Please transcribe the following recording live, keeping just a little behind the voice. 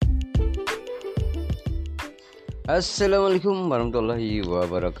Assalamualaikum warahmatullahi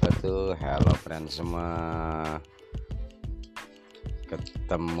wabarakatuh. Halo friends semua,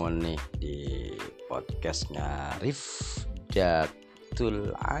 ketemu nih di podcastnya Rifdatul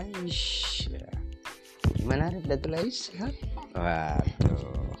Aish. Gimana Rifdatul Aish?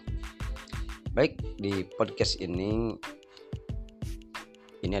 Waduh. Baik, di podcast ini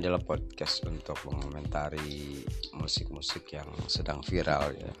adalah podcast untuk mengomentari musik-musik yang sedang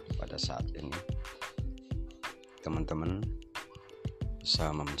viral ya pada saat ini. Teman-teman bisa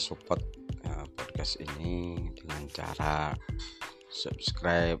mensupport podcast ini dengan cara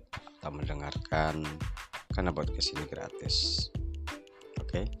subscribe atau mendengarkan, karena podcast ini gratis.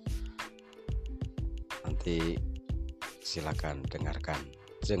 Oke, nanti silakan dengarkan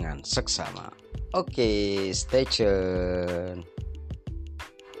dengan seksama. Oke, stay tune.